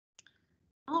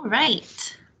All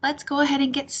right, let's go ahead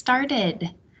and get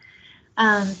started.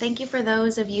 Thank you for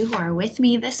those of you who are with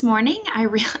me this morning. I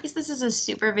realize this is a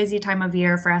super busy time of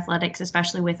year for athletics,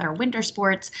 especially with our winter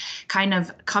sports kind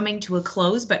of coming to a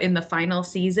close, but in the final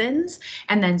seasons.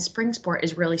 And then spring sport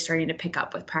is really starting to pick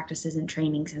up with practices and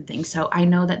trainings and things. So I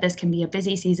know that this can be a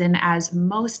busy season, as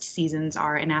most seasons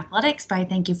are in athletics, but I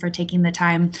thank you for taking the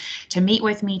time to meet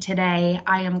with me today.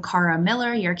 I am Cara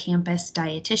Miller, your campus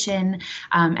dietitian,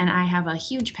 and I have a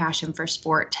huge passion for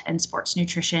sport and sports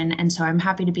nutrition. And so I'm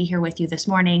happy to be here with you this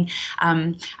morning.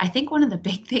 I think one of the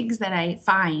big things that I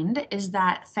find is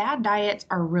that fad diets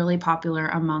are really popular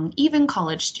among even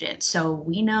college students. So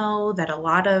we know that a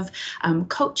lot of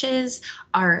coaches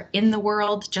are in the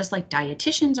world, just like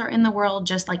dietitians are in the world,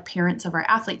 just like parents of our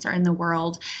athletes are in the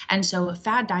world. And so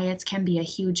fad diets can be a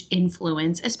huge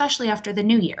influence, especially after the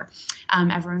new year.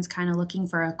 Everyone's kind of looking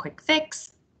for a quick fix.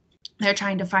 They're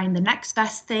trying to find the next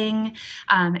best thing,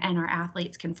 and our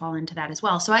athletes can fall into that as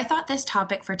well. So I thought this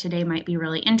topic for today might be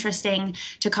really interesting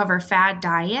to cover fad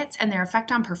diets and their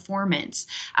effect on performance.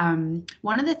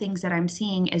 One of the things that I'm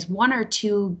seeing is one or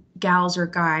two gals or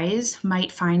guys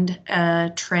might find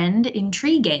a trend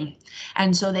intriguing.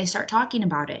 And so they start talking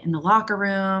about it in the locker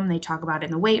room, they talk about it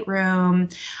in the weight room.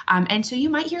 And so you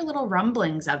might hear little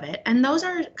rumblings of it. And those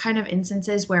are kind of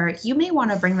instances where you may want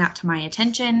to bring that to my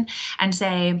attention and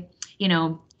say,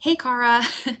 hey, Cara,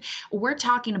 we're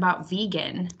talking about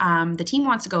vegan. The team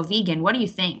wants to go vegan. What do you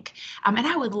think? And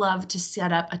I would love to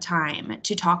set up a time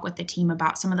to talk with the team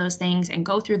about some of those things and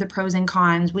go through the pros and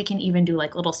cons. We can even do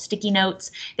like little sticky notes.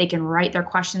 They can write their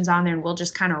questions on there and we'll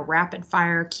just kind of rapid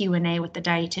fire Q&A with the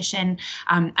dietitian.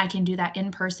 I can do that in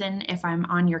person if I'm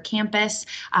on your campus,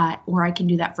 or I can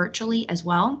do that virtually as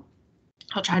well.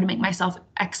 I'll try to make myself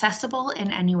accessible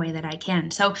in any way that I can.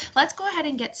 So let's go ahead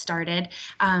and get started.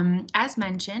 As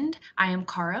mentioned, I am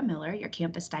Cara Miller, your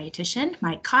campus dietitian.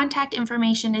 My contact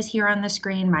information is here on the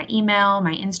screen, my email,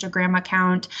 my Instagram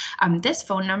account. This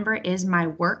phone number is my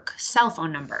work cell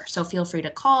phone number. So feel free to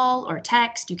call or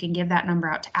text. You can give that number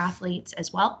out to athletes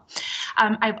as well.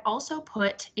 I've also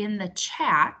put in the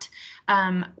chat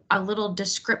a little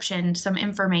description, some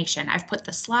information. I've put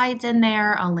the slides in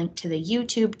there, a link to the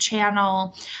YouTube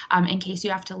channel in case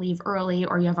you have to leave early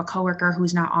or you have a coworker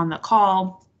who's not on the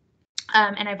call.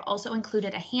 And I've also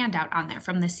included a handout on there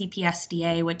from the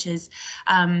CPSDA, which is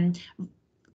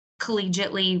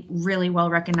collegiately really well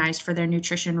recognized for their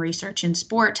nutrition research in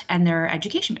sport and their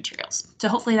education materials. So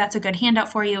hopefully that's a good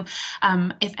handout for you.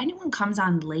 If anyone comes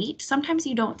on late, sometimes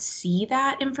you don't see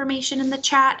that information in the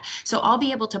chat. So I'll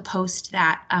be able to post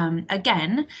that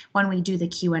again when we do the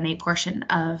Q&A portion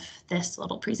of this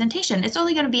little presentation. It's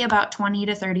only going to be about 20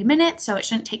 to 30 minutes, so it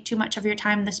shouldn't take too much of your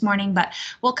time this morning, but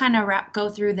we'll kind of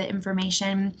go through the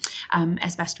information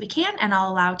as best we can, and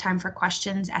I'll allow time for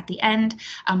questions at the end.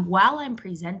 While I'm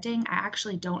presenting, I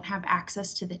actually don't have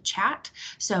access to the chat.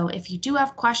 So if you do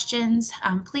have questions,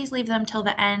 please leave them till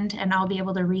the end and I'll be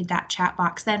able to read that chat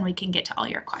box. Then we can get to all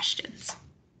your questions.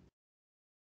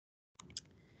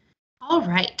 All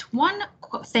right, one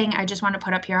thing I just want to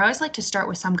put up here, I always like to start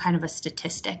with some kind of a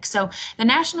statistic. So the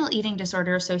National Eating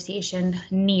Disorder Association,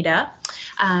 NEDA,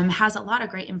 has a lot of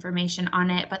great information on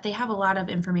it, but they have a lot of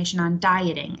information on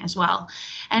dieting as well.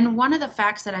 And one of the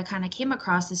facts that I kind of came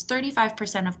across is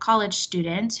 35% of college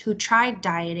students who tried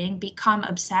dieting become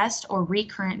obsessed or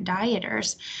recurrent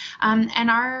dieters. And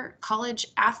our college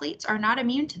athletes are not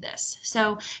immune to this.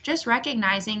 So just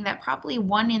recognizing that probably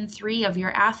 1 in 3 of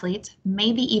your athletes,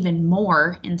 maybe even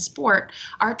more in sport,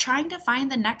 are trying to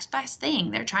find the next best thing.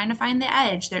 They're trying to find the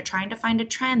edge. They're trying to find a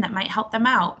trend that might help them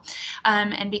out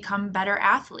and become better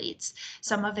athletes.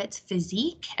 Some of it's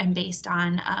physique and based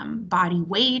on body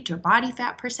weight or body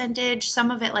fat percentage.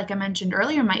 Some of it, like I mentioned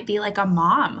earlier, might be like a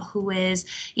mom who is,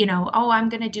 oh, I'm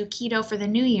going to do keto for the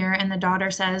new year. And the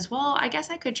daughter says, well, I guess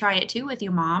I could try it too with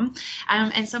you, mom.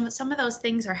 And some of those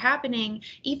things are happening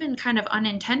even kind of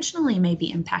unintentionally,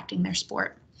 maybe impacting their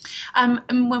sport.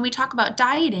 When we talk about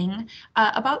dieting,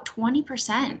 about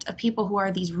 20% of people who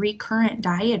are these recurrent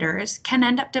dieters can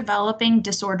end up developing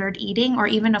disordered eating or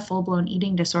even a full-blown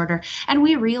eating disorder. And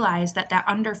we realize that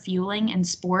underfueling in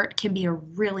sport can be a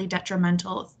really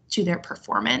detrimental to their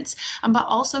performance, but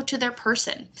also to their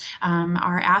person.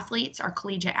 Our athletes are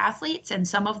collegiate athletes, and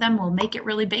some of them will make it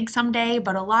really big someday,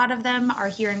 but a lot of them are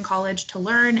here in college to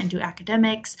learn and do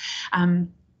academics.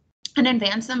 And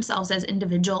advance themselves as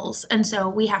individuals. And so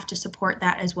we have to support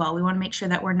that as well. We want to make sure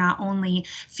that we're not only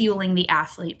fueling the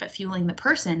athlete, but fueling the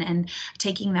person and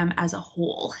taking them as a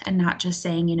whole and not just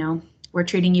saying, we're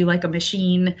treating you like a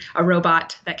machine, a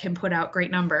robot that can put out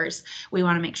great numbers. We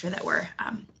want to make sure that we're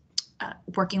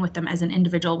working with them as an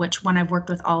individual, which when I've worked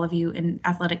with all of you in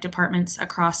athletic departments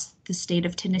across the state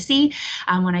of Tennessee,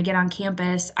 when I get on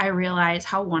campus, I realize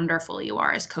how wonderful you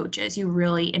are as coaches. You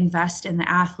really invest in the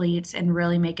athletes and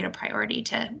really make it a priority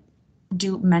to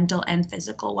do mental and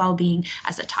physical well-being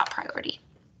as a top priority.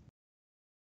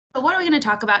 So what are we going to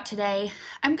talk about today?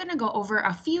 I'm going to go over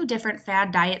a few different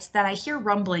fad diets that I hear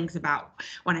rumblings about.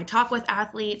 When I talk with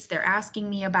athletes, they're asking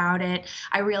me about it.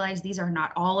 I realize these are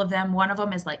not all of them. One of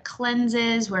them is like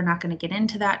cleanses. We're not going to get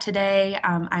into that today.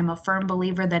 I'm a firm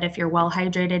believer that if you're well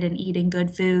hydrated and eating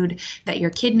good food, that your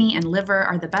kidney and liver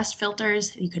are the best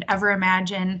filters you could ever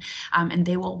imagine, and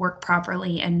they will work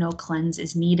properly and no cleanse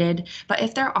is needed. But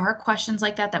if there are questions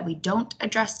like that we don't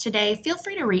address today, feel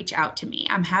free to reach out to me.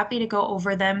 I'm happy to go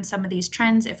over them. Some of these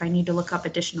trends, if I need to look up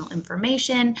additional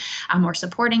information or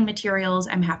supporting materials,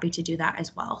 I'm happy to do that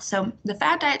as well. So the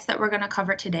fad diets that we're going to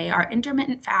cover today are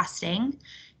intermittent fasting,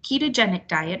 ketogenic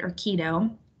diet or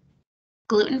keto,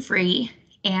 gluten-free,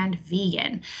 and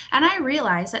vegan. And I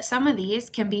realize that some of these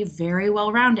can be very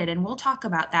well-rounded, and we'll talk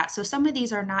about that. So some of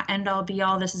these are not end-all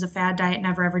be-all, this is a fad diet,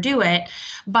 never ever do it.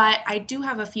 But I do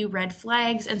have a few red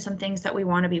flags and some things that we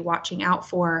want to be watching out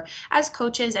for as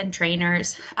coaches and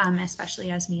trainers,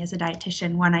 especially as me as a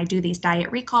dietitian, when I do these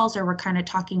diet recalls or we're kind of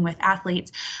talking with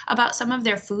athletes about some of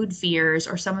their food fears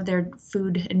or some of their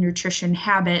food and nutrition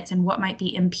habits and what might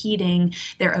be impeding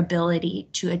their ability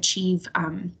to achieve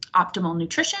optimal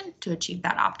nutrition, to achieve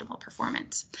that optimal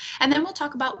performance. And then we'll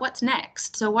talk about what's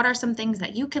next. So what are some things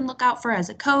that you can look out for as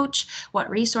a coach? What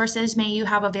resources may you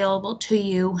have available to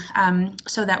you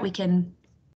so that we can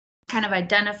kind of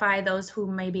identify those who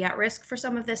may be at risk for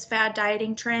some of this fad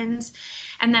dieting trends.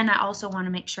 And then I also want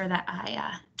to make sure that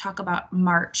I talk about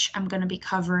March. I'm going to be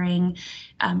covering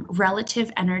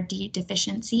relative energy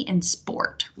deficiency in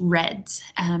sport, REDS,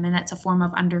 and that's a form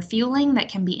of underfueling that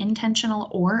can be intentional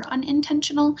or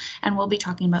unintentional, and we'll be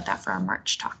talking about that for our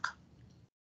March talk.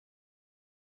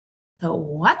 So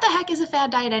what the heck is a fad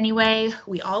diet anyway?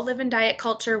 We all live in diet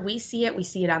culture. We see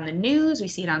it on the news, we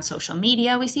see it on social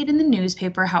media, we see it in the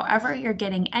newspaper. However you're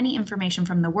getting any information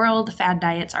from the world, fad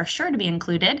diets are sure to be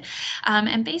included.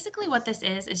 And basically what this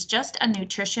is just a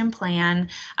nutrition plan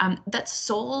that's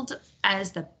sold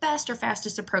as the best or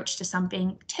fastest approach to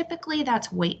something. Typically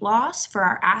that's weight loss. For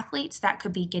our athletes, that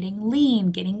could be getting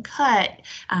lean, getting cut,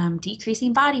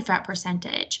 decreasing body fat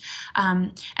percentage,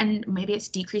 and maybe it's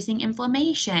decreasing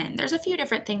inflammation. There's a few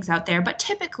different things out there, but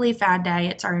typically fad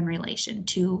diets are in relation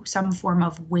to some form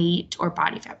of weight or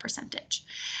body fat percentage.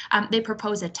 They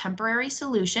propose a temporary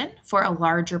solution for a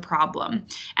larger problem.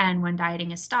 And when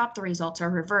dieting is stopped, the results are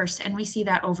reversed. And we see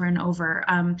that over and over.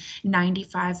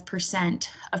 95%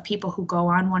 of people who go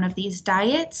on one of these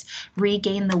diets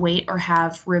regain the weight or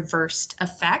have reversed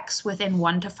effects within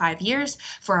 1 to 5 years.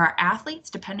 For our athletes,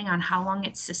 depending on how long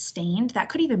it's sustained, that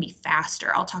could even be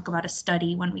faster. I'll talk about a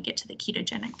study when we get to the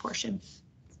ketogenic portion.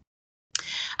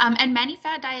 And many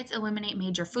fad diets eliminate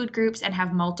major food groups and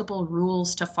have multiple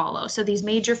rules to follow. So these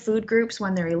major food groups,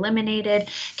 when they're eliminated,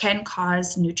 can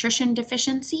cause nutrition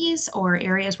deficiencies or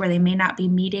areas where they may not be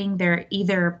meeting their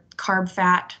either carb,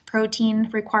 fat, protein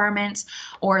requirements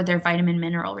or their vitamin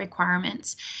mineral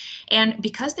requirements. And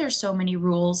because there's so many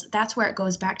rules, that's where it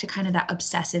goes back to kind of that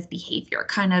obsessive behavior,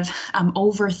 kind of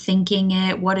overthinking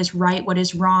it. What is right? What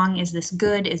is wrong? Is this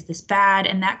good? Is this bad?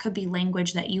 And that could be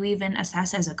language that you even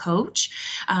assess as a coach.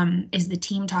 Is the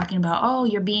team talking about, oh,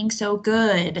 you're being so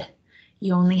good,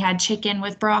 you only had chicken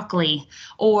with broccoli,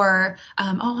 or,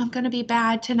 oh, I'm going to be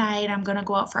bad tonight, I'm going to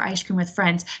go out for ice cream with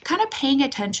friends. Kind of paying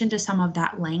attention to some of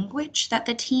that language that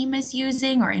the team is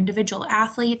using or individual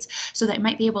athletes, so that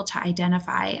might be able to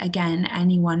identify, again,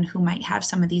 anyone who might have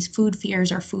some of these food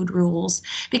fears or food rules,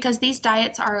 because these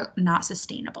diets are not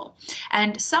sustainable.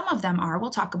 And some of them are,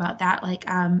 we'll talk about that, like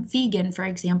vegan, for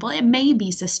example, it may be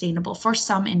sustainable for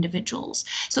some individuals.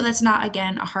 So that's not,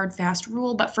 again, a hard, fast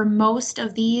rule, but for most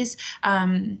of these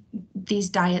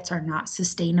diets are not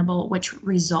sustainable, which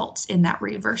results in that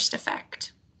reversed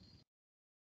effect.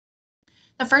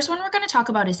 The first one we're going to talk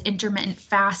about is intermittent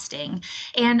fasting.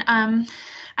 And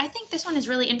I think this one is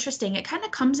really interesting. It kind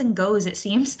of comes and goes, it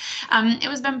seems. It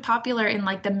was been popular in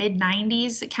like the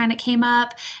mid-90s. It kind of came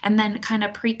up, and then kind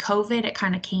of pre-COVID, it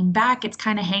kind of came back. It's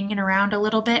kind of hanging around a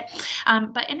little bit.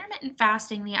 But intermittent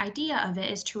fasting, the idea of it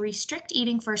is to restrict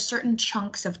eating for certain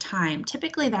chunks of time.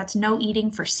 Typically, that's no eating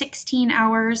for 16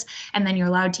 hours, and then you're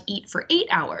allowed to eat for 8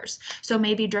 hours. So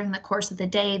maybe during the course of the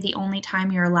day, the only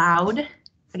time you're allowed,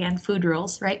 again, food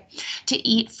rules, right, to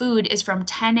eat food is from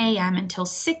 10 a.m. until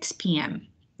 6 p.m.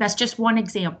 That's just one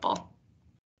example.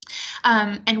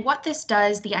 And what this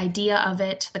does, the idea of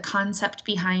it, the concept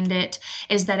behind it,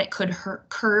 is that it could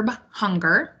curb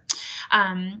hunger.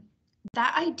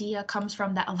 That idea comes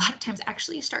from that a lot of times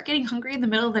actually you start getting hungry in the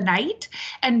middle of the night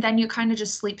and then you kind of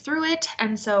just sleep through it.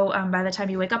 And so by the time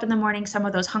you wake up in the morning, some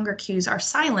of those hunger cues are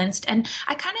silenced. And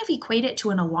I kind of equate it to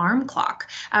an alarm clock.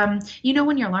 You know,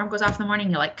 when your alarm goes off in the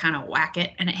morning, you like kind of whack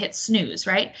it and it hits snooze,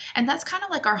 right? And that's kind of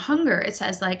like our hunger. It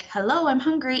says like, hello, I'm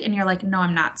hungry. And you're like, no,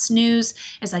 I'm not. Snooze.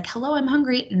 It's like, hello, I'm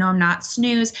hungry. No, I'm not.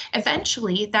 Snooze.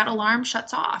 Eventually that alarm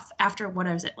shuts off after, what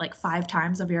is it, like 5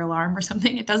 times of your alarm or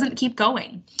something? It doesn't keep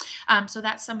going. So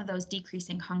that's some of those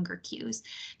decreasing hunger cues.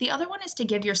 The other one is to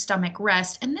give your stomach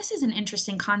rest. And this is an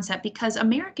interesting concept because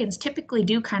Americans typically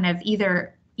do kind of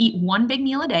either eat one big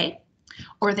meal a day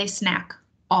or they snack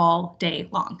all day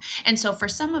long. And so for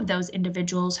some of those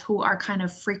individuals who are kind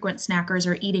of frequent snackers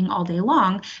or eating all day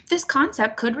long, this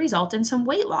concept could result in some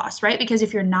weight loss, right? Because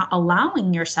if you're not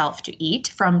allowing yourself to eat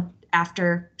from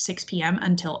after 6 p.m.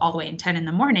 until all the way in 10 in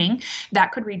the morning,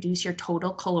 that could reduce your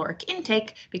total caloric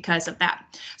intake because of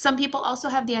that. Some people also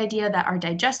have the idea that our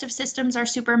digestive systems are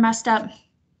super messed up,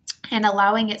 and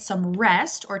allowing it some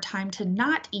rest or time to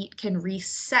not eat can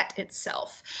reset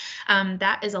itself.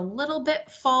 That is a little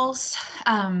bit false.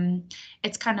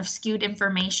 It's kind of skewed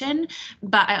information,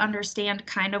 but I understand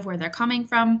kind of where they're coming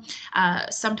from.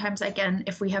 Sometimes, again,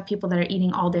 if we have people that are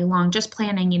eating all day long, just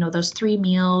planning, you know, those 3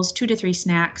 meals, 2 to 3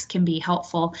 snacks can be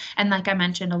helpful. And like I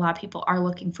mentioned, a lot of people are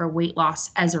looking for weight loss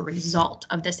as a result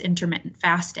of this intermittent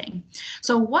fasting.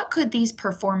 So what could these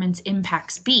performance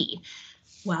impacts be?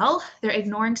 Well, they're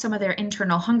ignoring some of their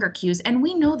internal hunger cues. And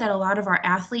we know that a lot of our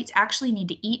athletes actually need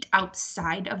to eat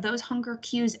outside of those hunger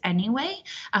cues anyway.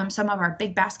 Some of our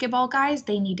big basketball guys,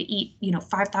 they need to eat,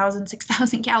 5,000,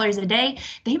 6,000 calories a day.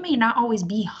 They may not always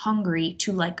be hungry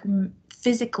to like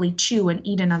physically chew and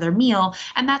eat another meal.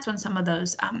 And that's when some of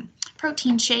those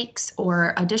protein shakes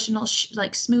or additional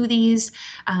like smoothies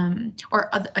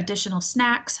or additional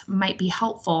snacks might be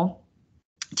helpful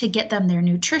to get them their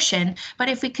nutrition. But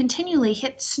if we continually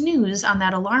hit snooze on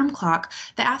that alarm clock,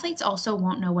 the athletes also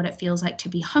won't know what it feels like to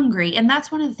be hungry. And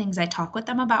that's one of the things I talk with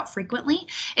them about frequently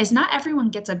is not everyone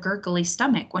gets a gurgly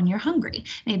stomach when you're hungry.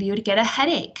 Maybe you get a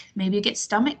headache. Maybe you get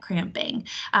stomach cramping.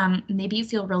 Maybe you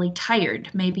feel really tired.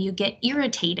 Maybe you get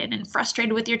irritated and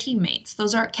frustrated with your teammates.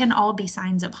 Those can all be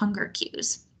signs of hunger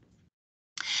cues.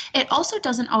 It also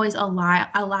doesn't always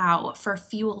allow for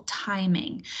fuel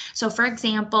timing. So for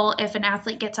example, if an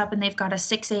athlete gets up and they've got a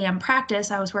 6 a.m.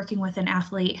 practice, I was working with an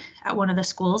athlete at one of the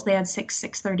schools, they had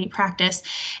 6:30 practice,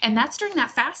 and that's during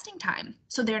that fasting time.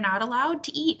 So they're not allowed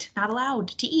to eat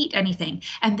anything.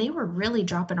 And they were really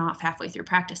dropping off halfway through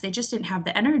practice. They just didn't have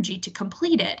the energy to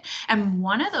complete it. And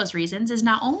one of those reasons is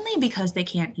not only because they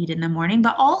can't eat in the morning,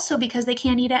 but also because they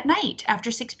can't eat at night after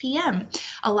 6 p.m.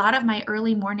 A lot of my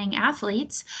early morning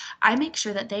athletes, I make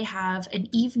sure that they have an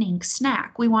evening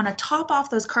snack. We want to top off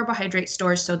those carbohydrate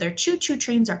stores so their choo-choo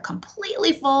trains are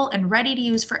completely full and ready to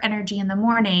use for energy in the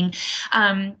morning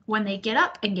when they get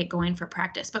up and get going for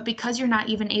practice. But because you're not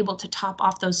even able to top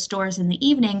off those stores in the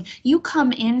evening, you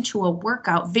come into a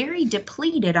workout very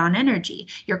depleted on energy.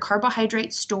 Your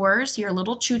carbohydrate stores, your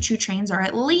little choo-choo trains are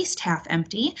at least half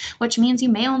empty, which means you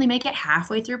may only make it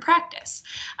halfway through practice.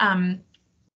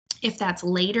 If that's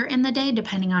later in the day,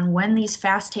 depending on when these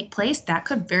fasts take place, that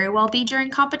could very well be during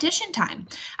competition time.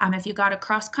 If you got a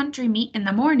cross-country meet in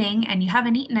the morning and you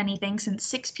haven't eaten anything since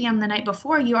 6 p.m. the night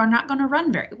before, you are not going to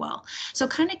run very well. So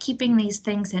kind of keeping these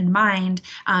things in mind,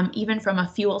 even from a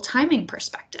fuel timing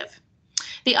perspective.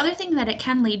 The other thing that it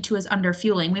can lead to is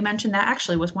underfueling. We mentioned that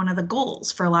actually was one of the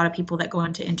goals for a lot of people that go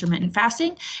into intermittent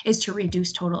fasting is to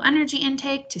reduce total energy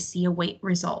intake to see a weight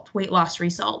loss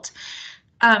result.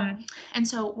 And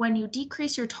so when you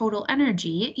decrease your total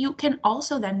energy, you can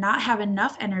also then not have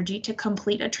enough energy to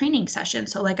complete a training session.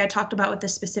 So like I talked about with the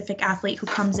specific athlete who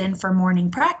comes in for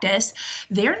morning practice,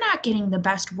 they're not getting the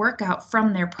best workout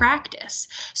from their practice.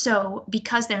 So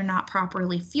because they're not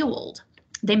properly fueled,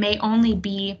 they may only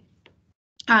be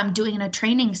doing a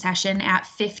training session at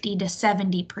 50 to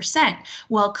 70%.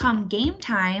 Well, come game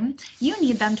time, you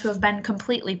need them to have been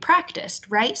completely practiced,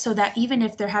 right? So that even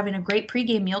if they're having a great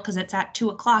pregame meal because it's at 2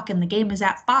 o'clock and the game is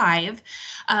at 5,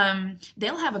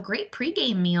 they'll have a great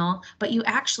pregame meal, but you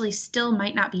actually still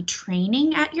might not be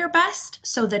training at your best.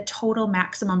 So the total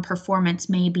maximum performance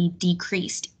may be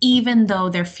decreased, even though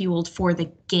they're fueled for the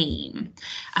game.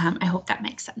 I hope that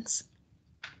makes sense.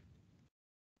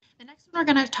 The next one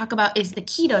we're going to talk about is the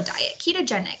keto diet,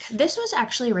 ketogenic. This was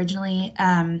actually originally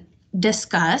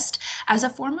discussed as a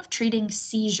form of treating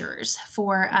seizures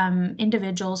for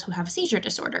individuals who have seizure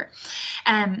disorder.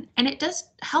 And it does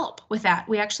help with that.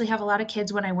 We actually have a lot of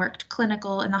kids. When I worked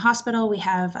clinical in the hospital, we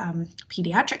have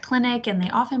pediatric clinic, and they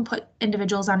often put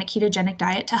individuals on a ketogenic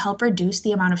diet to help reduce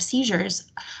the amount of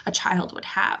seizures a child would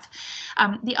have.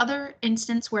 The other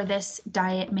instance where this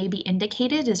diet may be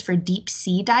indicated is for deep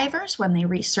sea divers. When they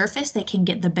resurface, they can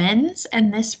get the bends,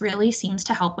 and this really seems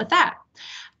to help with that.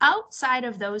 Outside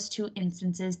of those two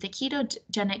instances, the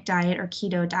ketogenic diet or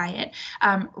keto diet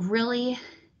really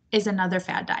is another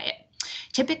fad diet.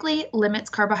 Typically limits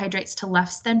carbohydrates to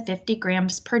less than 50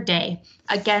 grams per day.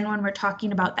 Again, when we're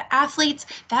talking about the athletes,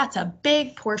 that's a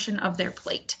big portion of their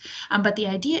plate. But the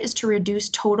idea is to reduce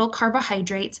total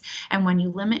carbohydrates. And when you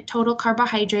limit total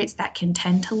carbohydrates, that can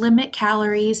tend to limit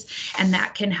calories, and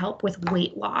that can help with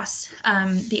weight loss.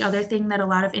 The other thing that a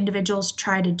lot of individuals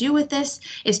try to do with this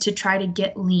is to try to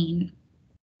get lean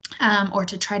or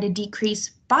to try to decrease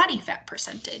body fat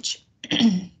percentage.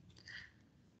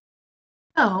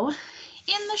 So,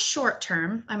 in the short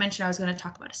term, I mentioned I was going to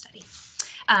talk about a study.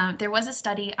 There was a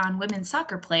study on women's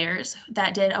soccer players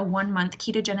that did a 1-month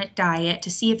ketogenic diet to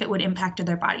see if it would impact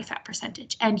their body fat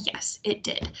percentage. And yes, it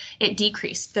did. It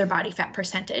decreased their body fat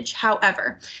percentage.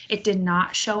 However, it did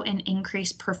not show an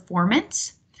increased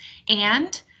performance,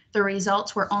 and the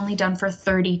results were only done for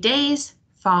 30 days.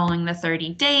 Following the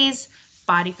 30 days,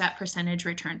 body fat percentage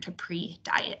returned to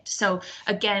pre-diet. So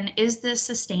again, is this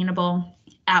sustainable?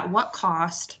 At what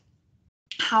cost?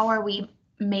 How are we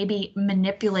maybe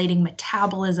manipulating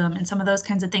metabolism and some of those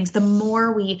kinds of things? The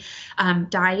more we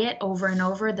diet over and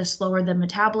over, the slower the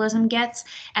metabolism gets.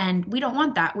 And we don't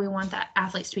want that. We want that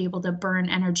athletes to be able to burn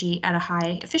energy at a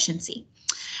high efficiency.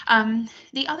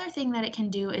 The other thing that it can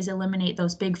do is eliminate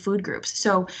those big food groups.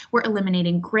 So we're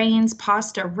eliminating grains,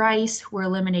 pasta, rice, we're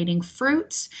eliminating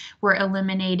fruits, we're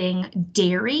eliminating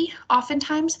dairy.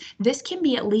 Oftentimes, this can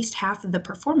be at least half of the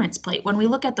performance plate. When we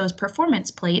look at those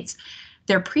performance plates,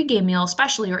 their pregame meal,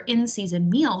 especially, or in-season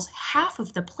meals, half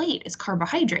of the plate is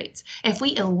carbohydrates. If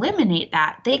we eliminate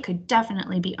that, they could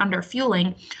definitely be under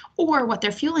fueling, or what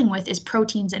they're fueling with is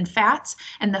proteins and fats,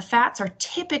 and the fats are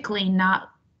typically not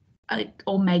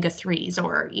omega-3s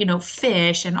or,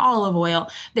 fish and olive oil.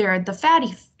 They're the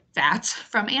fatty fats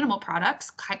from animal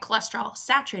products, high cholesterol,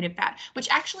 saturated fat, which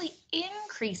actually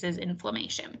increases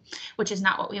inflammation, which is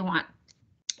not what we want.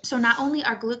 So not only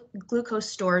are glucose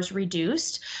stores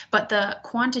reduced, but the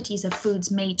quantities of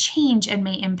foods may change and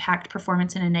may impact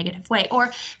performance in a negative way.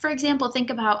 Or, for example,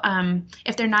 think about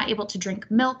if they're not able to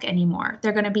drink milk anymore,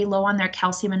 they're going to be low on their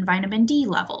calcium and vitamin D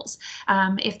levels.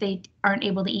 If they aren't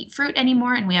able to eat fruit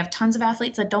anymore, and we have tons of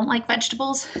athletes that don't like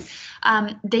vegetables,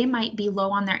 they might be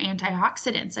low on their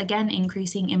antioxidants, again,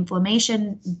 increasing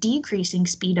inflammation, decreasing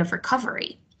speed of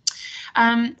recovery.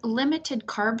 Limited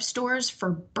carb stores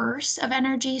for bursts of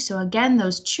energy. So again,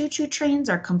 those choo-choo trains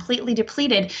are completely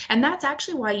depleted. And that's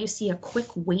actually why you see a quick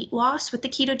weight loss with the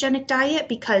ketogenic diet,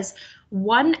 because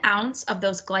 1 ounce of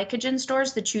those glycogen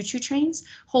stores, the choo-choo trains,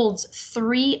 holds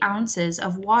 3 ounces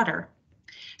of water.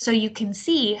 So you can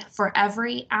see for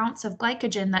every ounce of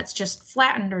glycogen that's just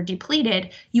flattened or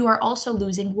depleted, you are also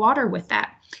losing water with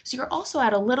that. So you're also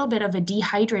at a little bit of a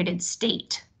dehydrated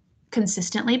state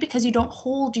consistently because you don't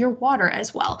hold your water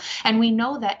as well. And we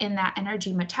know that in that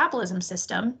energy metabolism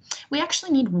system, we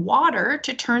actually need water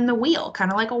to turn the wheel,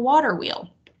 kind of like a water wheel.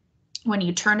 When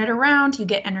you turn it around, you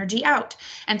get energy out.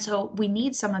 And so we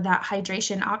need some of that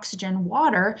hydration, oxygen,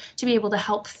 water to be able to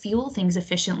help fuel things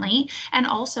efficiently. And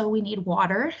also we need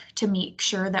water to make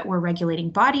sure that we're regulating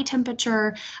body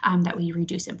temperature, that we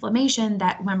reduce inflammation.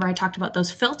 That, remember I talked about those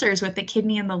filters with the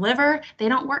kidney and the liver, they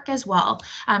don't work as well.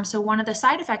 So one of the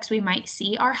side effects we might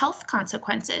see are health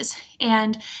consequences.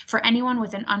 And for anyone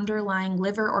with an underlying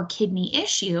liver or kidney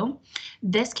issue,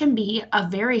 this can be a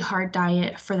very hard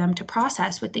diet for them to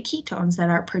process with the ketones that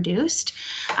are produced.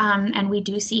 And we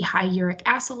do see high uric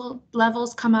acid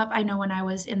levels come up. I know when I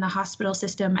was in the hospital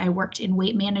system, I worked in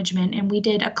weight management, and we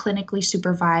did a clinically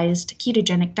supervised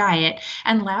ketogenic diet,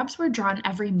 and labs were drawn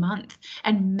every month.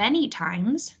 And many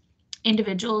times,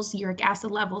 individuals' uric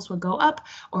acid levels would go up,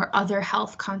 or other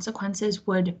health consequences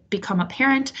would become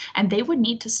apparent, and they would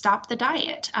need to stop the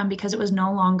diet because it was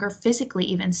no longer physically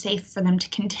even safe for them to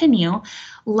continue,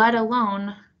 let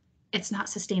alone it's not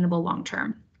sustainable long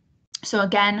term. So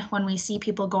again, when we see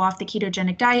people go off the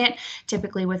ketogenic diet,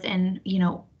 typically within,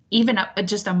 even up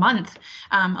just a month,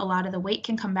 a lot of the weight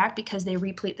can come back because they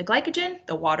replete the glycogen,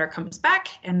 the water comes back,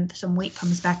 and some weight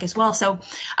comes back as well. So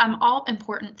all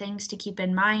important things to keep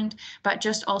in mind, but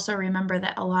just also remember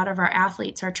that a lot of our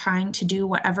athletes are trying to do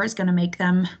whatever is going to make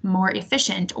them more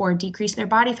efficient or decrease their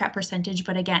body fat percentage.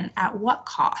 But again, at what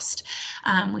cost?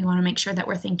 We want to make sure that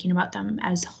we're thinking about them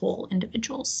as whole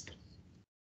individuals.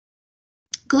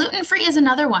 Gluten-free is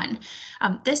another one.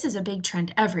 This is a big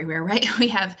trend everywhere, right? We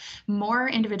have more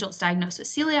individuals diagnosed with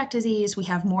celiac disease. We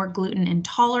have more gluten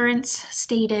intolerance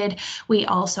stated. We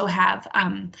also have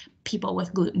people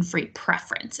with gluten-free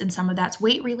preference, and some of that's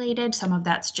weight related. Some of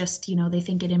that's just, they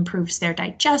think it improves their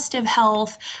digestive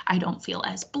health. I don't feel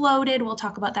as bloated. We'll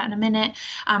talk about that in a minute.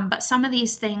 But some of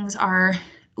these things are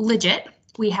legit.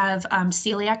 We have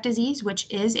celiac disease,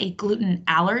 which is a gluten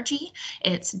allergy.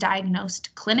 It's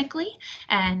diagnosed clinically,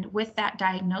 and with that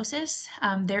diagnosis,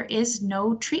 there is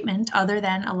no treatment other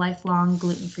than a lifelong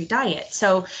gluten-free diet.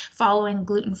 So following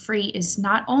gluten-free is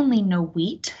not only no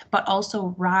wheat, but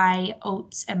also rye,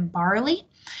 oats, and barley.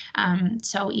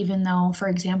 So even though, for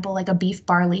example, like a beef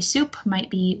barley soup might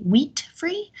be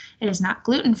wheat-free, it is not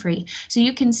gluten-free. So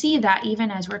you can see that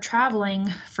even as we're traveling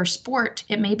for sport,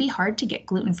 it may be hard to get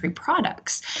gluten-free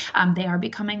products. They are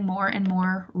becoming more and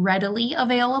more readily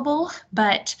available,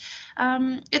 but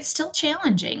it's still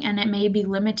challenging, and it may be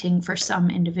limiting for some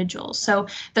individuals. So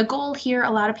the goal here,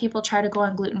 a lot of people try to go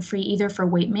on gluten-free either for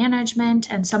weight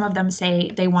management, and some of them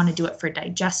say they want to do it for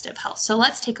digestive health. So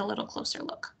let's take a little closer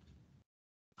look.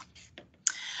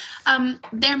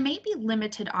 There may be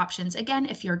limited options. Again,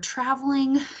 if you're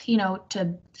traveling,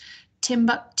 to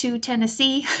Timbuktu,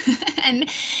 Tennessee, and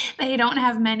they don't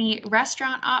have many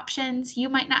restaurant options, you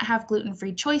might not have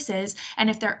gluten-free choices. And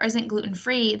if there isn't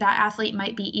gluten-free, that athlete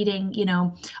might be eating,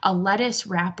 a lettuce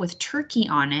wrap with turkey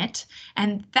on it,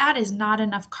 and that is not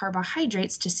enough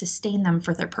carbohydrates to sustain them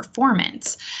for their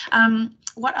performance.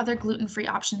 What other gluten-free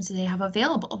options do they have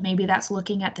available? Maybe that's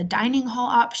looking at the dining hall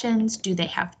options. Do they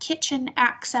have kitchen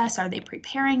access? Are they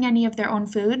preparing any of their own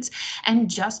foods? And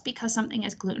just because something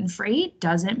is gluten-free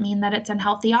doesn't mean that it's an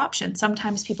unhealthy option.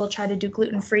 Sometimes people try to do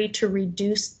gluten-free to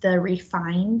reduce the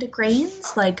refined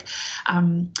grains like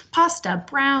pasta,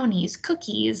 brownies,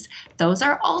 cookies. Those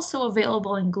are also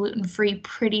available in gluten-free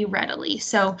pretty readily.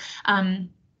 So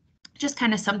just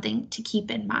kind of something to keep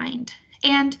in mind.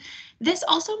 And this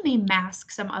also may mask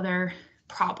some other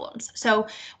problems. So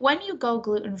when you go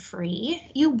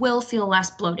gluten-free, you will feel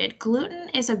less bloated. Gluten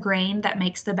is a grain that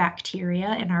makes the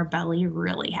bacteria in our belly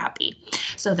really happy.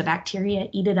 So the bacteria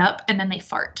eat it up and then they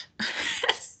fart.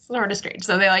 Sort of strange.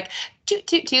 So they like toot,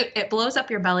 toot, toot. It blows up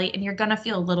your belly and you're going to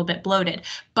feel a little bit bloated.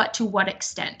 But to what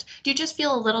extent? Do you just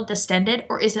feel a little distended,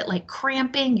 or is it like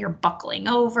cramping? You're buckling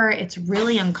over. It's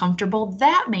really uncomfortable.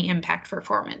 That may impact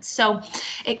performance. So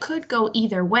it could go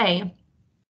either way.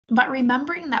 But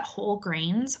remembering that whole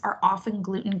grains are often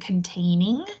gluten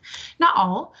containing, not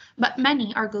all, but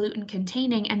many are gluten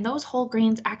containing, and those whole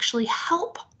grains actually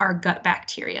help our gut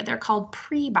bacteria. They're called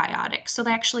prebiotics. So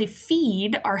they actually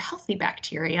feed our healthy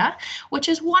bacteria, which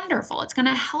is wonderful. It's going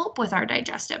to help with our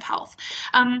digestive health.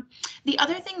 The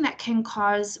other thing that can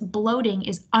cause bloating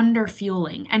is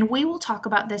underfueling. And we will talk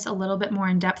about this a little bit more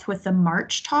in depth with the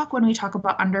March talk when we talk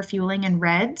about underfueling and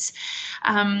RED-S.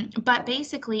 But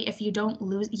basically, if you don't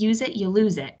use it, you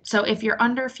lose it. So if you're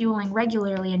underfueling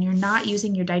regularly and you're not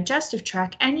using your digestive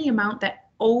tract, any amount that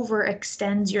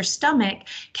overextends your stomach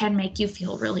can make you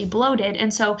feel really bloated.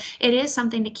 And so it is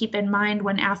something to keep in mind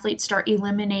when athletes start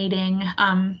eliminating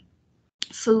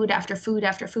food after food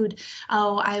after food.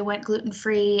 Oh, I went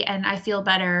gluten-free and I feel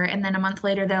better. And then a month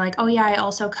later, they're like, oh yeah, I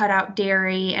also cut out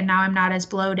dairy and now I'm not as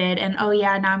bloated. And oh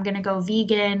yeah, now I'm going to go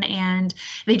vegan. And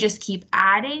they just keep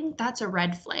adding. That's a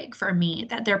red flag for me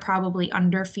that they're probably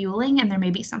underfueling and there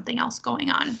may be something else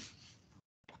going on.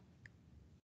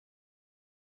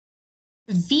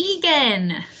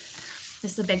 Vegan.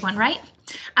 This is a big one, right?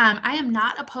 I am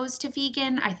not opposed to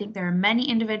vegan. I think there are many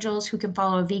individuals who can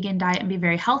follow a vegan diet and be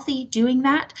very healthy doing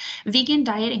that. Vegan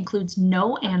diet includes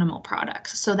no animal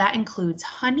products. So that includes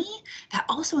honey. That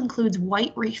also includes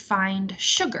white refined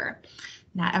sugar.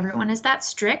 Not everyone is that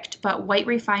strict, but white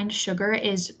refined sugar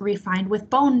is refined with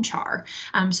bone char.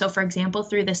 So for example,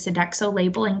 through the Sodexo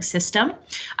labeling system,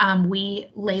 we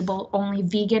label only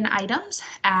vegan items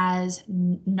as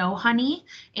no honey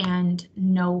and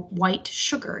no white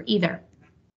sugar either.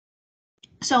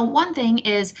 So one thing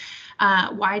is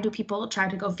Why do people try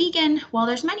to go vegan? Well,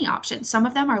 there's many options. Some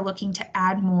of them are looking to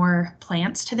add more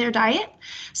plants to their diet.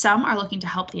 Some are looking to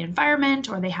help the environment,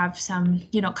 or they have some,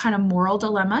 kind of moral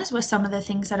dilemmas with some of the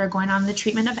things that are going on in the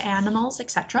treatment of animals,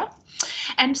 etc.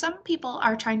 And some people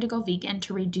are trying to go vegan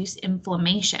to reduce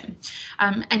inflammation.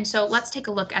 And so let's take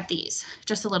a look at these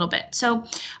just a little bit. So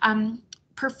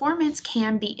performance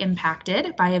can be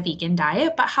impacted by a vegan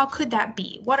diet, but how could that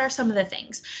be? What are some of the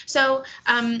things? So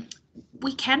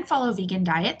we can follow a vegan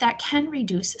diet that can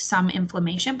reduce some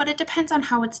inflammation, but it depends on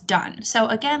how it's done. So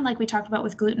again, like we talked about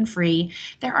with gluten-free,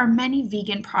 there are many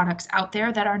vegan products out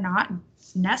there that are not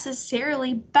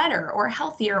necessarily better or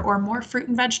healthier or more fruit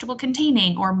and vegetable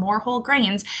containing or more whole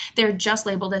grains. They're just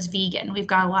labeled as vegan. We've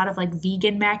got a lot of like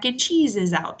vegan mac and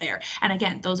cheeses out there. And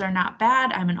again, those are not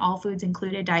bad. I'm an all foods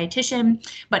included dietitian,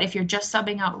 but if you're just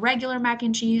subbing out regular mac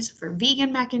and cheese for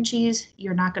vegan mac and cheese,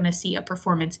 you're not going to see a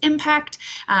performance impact.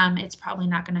 It's probably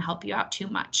not going to help you out too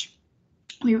much.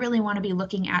 We really want to be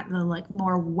looking at the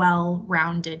more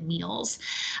well-rounded meals.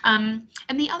 And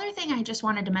the other thing I just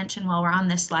wanted to mention while we're on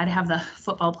this slide, I have the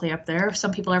football play up there.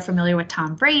 Some people are familiar with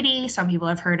Tom Brady. Some people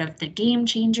have heard of the Game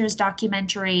Changers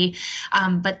documentary.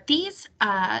 But these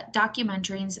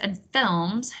documentaries and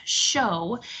films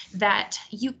show that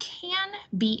you can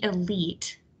be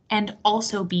elite and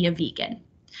also be a vegan.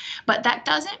 But that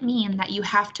doesn't mean that you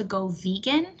have to go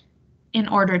vegan in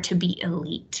order to be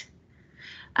elite.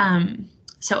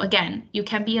 So again, you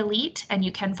can be elite and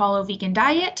you can follow a vegan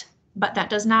diet, but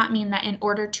that does not mean that in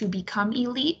order to become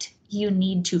elite, you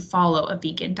need to follow a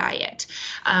vegan diet.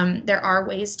 There are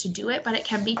ways to do it, but it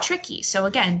can be tricky. So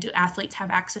again, do athletes have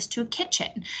access to a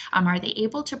kitchen? Are they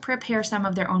able to prepare some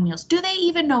of their own meals? Do they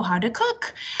even know how to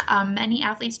cook? Many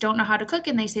athletes don't know how to cook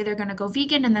and they say they're going to go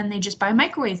vegan and then they just buy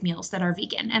microwave meals that are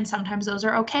vegan. And sometimes those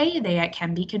are okay. They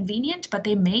can be convenient, but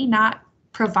they may not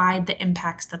provide the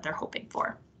impacts that they're hoping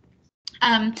for.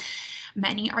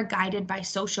 Many are guided by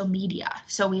social media.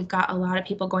 So we've got a lot of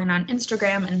people going on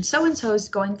Instagram and so is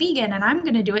going vegan and I'm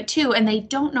going to do it too. And they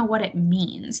don't know what it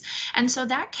means. And so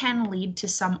that can lead to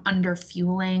some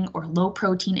underfueling or low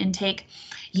protein intake.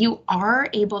 You are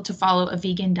able to follow a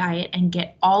vegan diet and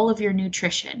get all of your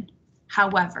nutrition.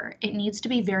 However, it needs to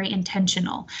be very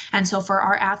intentional. And so for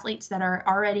our athletes that are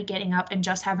already getting up and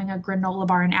just having a granola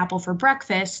bar and apple for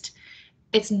breakfast,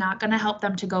 it's not going to help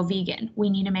them to go vegan. We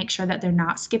need to make sure that they're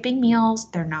not skipping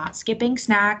meals, they're not skipping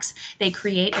snacks, they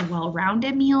create a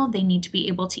well-rounded meal. They need to be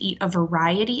able to eat a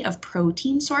variety of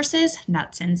protein sources,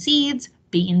 nuts and seeds,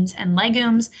 beans and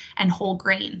legumes, and whole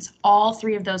grains. All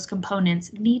three of those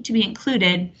components need to be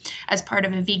included as part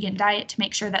of a vegan diet to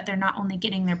make sure that they're not only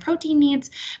getting their protein needs,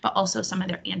 but also some of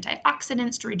their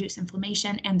antioxidants to reduce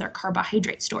inflammation and their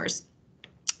carbohydrate stores.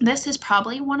 This is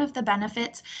probably one of the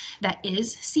benefits that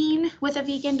is seen with a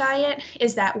vegan diet,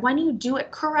 is that when you do it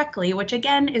correctly, which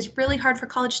again is really hard for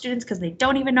college students because they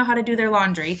don't even know how to do their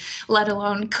laundry, let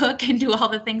alone cook and do all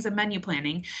the things in menu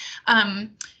planning.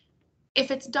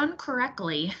 If it's done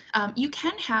correctly, you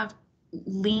can have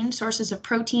lean sources of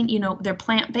protein. They're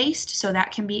plant-based, so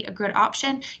that can be a good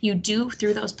option. You do,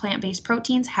 through those plant-based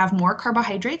proteins, have more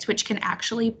carbohydrates, which can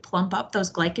actually plump up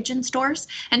those glycogen stores,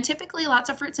 and typically lots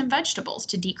of fruits and vegetables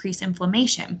to decrease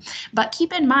inflammation. But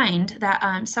keep in mind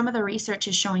that some of the research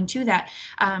is showing too that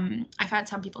I've had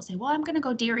some people say, well, I'm going to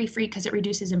go dairy-free because it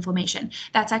reduces inflammation.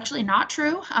 That's actually not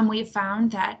true. We've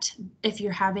found that if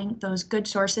you're having those good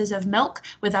sources of milk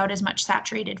without as much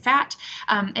saturated fat,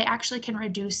 it actually can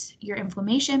reduce your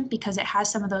inflammation because it has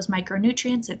some of those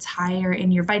micronutrients. It's higher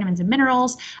in your vitamins and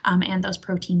minerals and those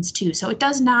proteins too. So it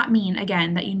does not mean,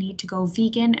 again, that you need to go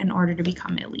vegan in order to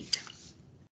become elite.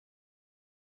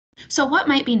 So what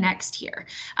might be next here?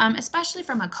 Especially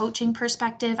from a coaching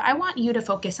perspective, I want you to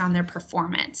focus on their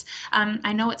performance.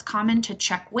 I know it's common to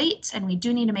check weights, and we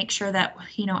do need to make sure that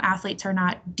athletes are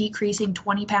not decreasing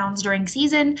 20 pounds during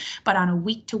season, but on a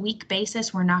week-to-week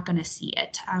basis, we're not going to see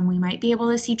it. We might be able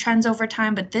to see trends over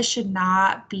time, but this should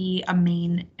not be a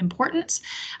main importance.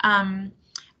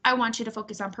 I want you to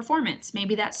focus on performance.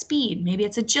 Maybe that's speed, maybe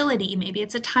it's agility, maybe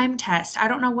it's a time test. I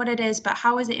don't know what it is, but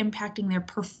how is it impacting their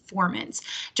performance?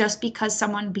 Just because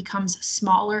someone becomes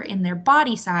smaller in their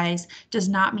body size does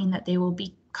not mean that they will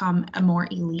become a more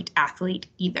elite athlete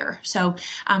either. So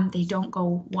they don't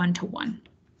go one-to-one.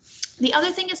 The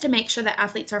other thing is to make sure that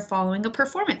athletes are following a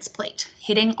performance plate,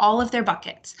 hitting all of their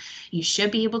buckets. You should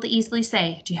be able to easily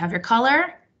say, do you have your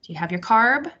color? Do you have your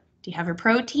carb? Do you have your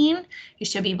protein? You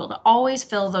should be able to always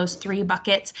fill those 3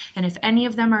 buckets. And if any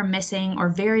of them are missing or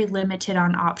very limited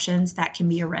on options, that can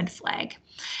be a red flag.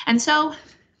 And so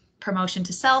promotion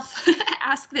to self,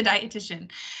 ask the dietitian.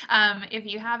 If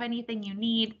you have anything you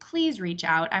need, please reach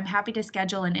out. I'm happy to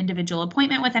schedule an individual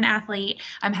appointment with an athlete.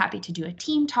 I'm happy to do a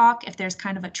team talk if there's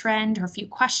kind of a trend or a few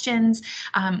questions.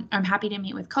 I'm happy to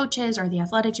meet with coaches or the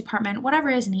athletic department, whatever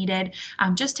is needed,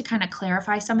 just to kind of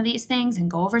clarify some of these things and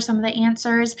go over some of the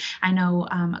answers. I know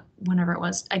whenever it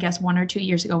was, I guess 1 or 2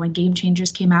 years ago when Game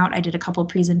Changers came out, I did a couple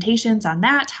presentations on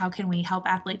that. How can we help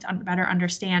athletes better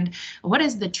understand what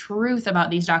is the truth about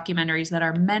these documentaries that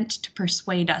are meant to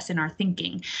persuade us in our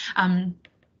thinking?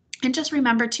 And just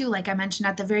remember too, like I mentioned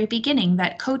at the very beginning,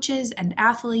 that coaches and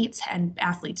athletes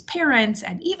parents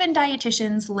and even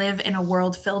dietitians live in a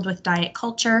world filled with diet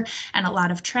culture and a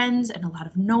lot of trends and a lot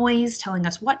of noise telling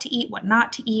us what to eat, what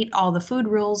not to eat, all the food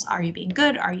rules. Are you being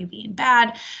good? Are you being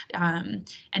bad?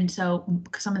 And so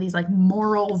some of these like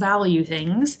moral value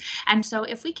things. And so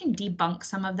if we can debunk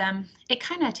some of them, it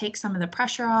kind of takes some of the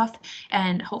pressure off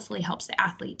and hopefully helps the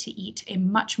athlete to eat a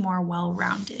much more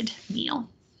well-rounded meal.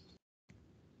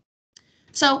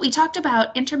 So we talked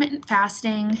about intermittent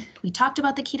fasting, we talked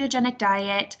about the ketogenic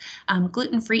diet,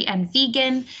 gluten-free and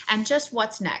vegan, and just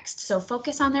what's next. So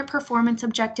focus on their performance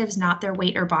objectives, not their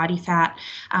weight or body fat.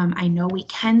 I know we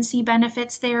can see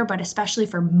benefits there, but especially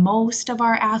for most of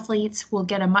our athletes, we'll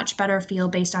get a much better feel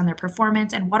based on their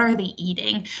performance and what are they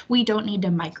eating. We don't need to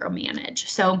micromanage.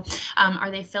 So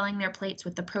are they filling their plates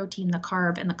with the protein, the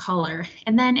carb, and the color?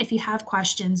 And then if you have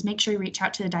questions, make sure you reach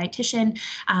out to the dietitian.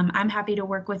 I'm happy to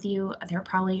work with you. There are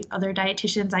probably other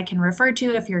dietitians I can refer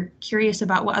to if you're curious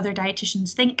about what other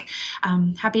dietitians think.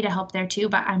 Happy to help there too,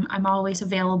 but I'm always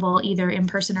available either in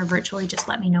person or virtually. Just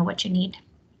let me know what you need.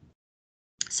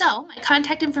 So my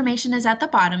contact information is at the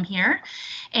bottom here,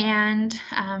 and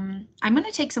I'm going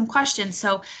to take some questions.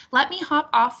 So let me hop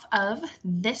off of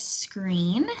this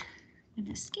screen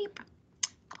and escape,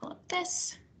 pull up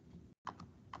this.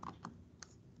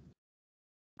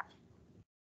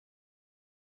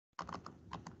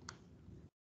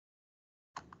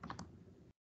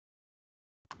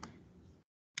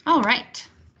 All right,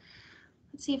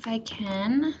 let's see if I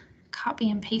can copy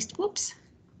and paste, whoops,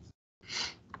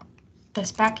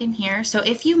 this back in here. So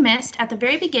if you missed at the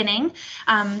very beginning,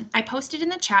 I posted in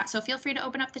the chat, so feel free to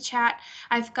open up the chat.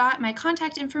 I've got my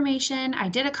contact information. I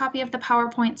did a copy of the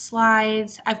PowerPoint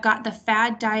slides. I've got the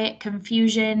Fad Diet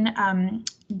Confusion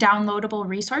downloadable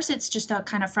resource. It's just a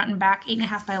kind of front and back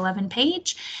 8.5 by 11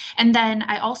 page. And then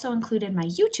I also included my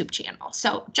YouTube channel.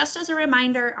 So just as a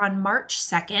reminder, on March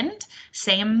 2nd,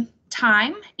 same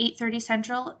time, 8:30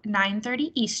 Central,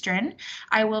 9:30 Eastern,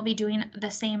 I will be doing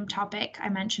the same topic I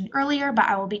mentioned earlier, but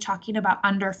I will be talking about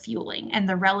underfueling and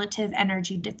the relative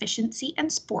energy deficiency in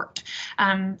sport.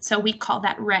 So we call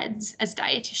that REDS as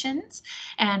dietitians,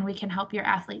 and we can help your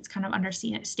athletes kind of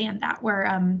understand that.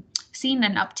 We're seeing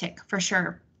an uptick for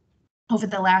sure over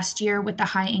the last year with the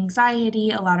high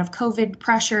anxiety, a lot of COVID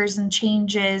pressures and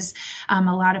changes. A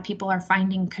lot of people are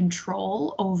finding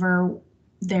control over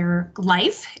their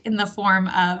life in the form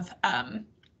of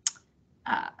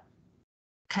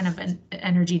kind of an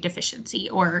energy deficiency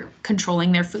or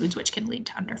controlling their foods, which can lead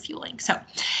to underfueling. So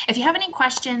if you have any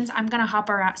questions, I'm going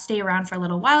to stay around for a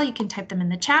little while. You can type them in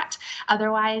the chat.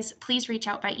 Otherwise, please reach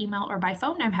out by email or by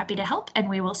phone. I'm happy to help, and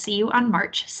we will see you on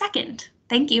March 2nd.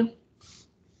 Thank you.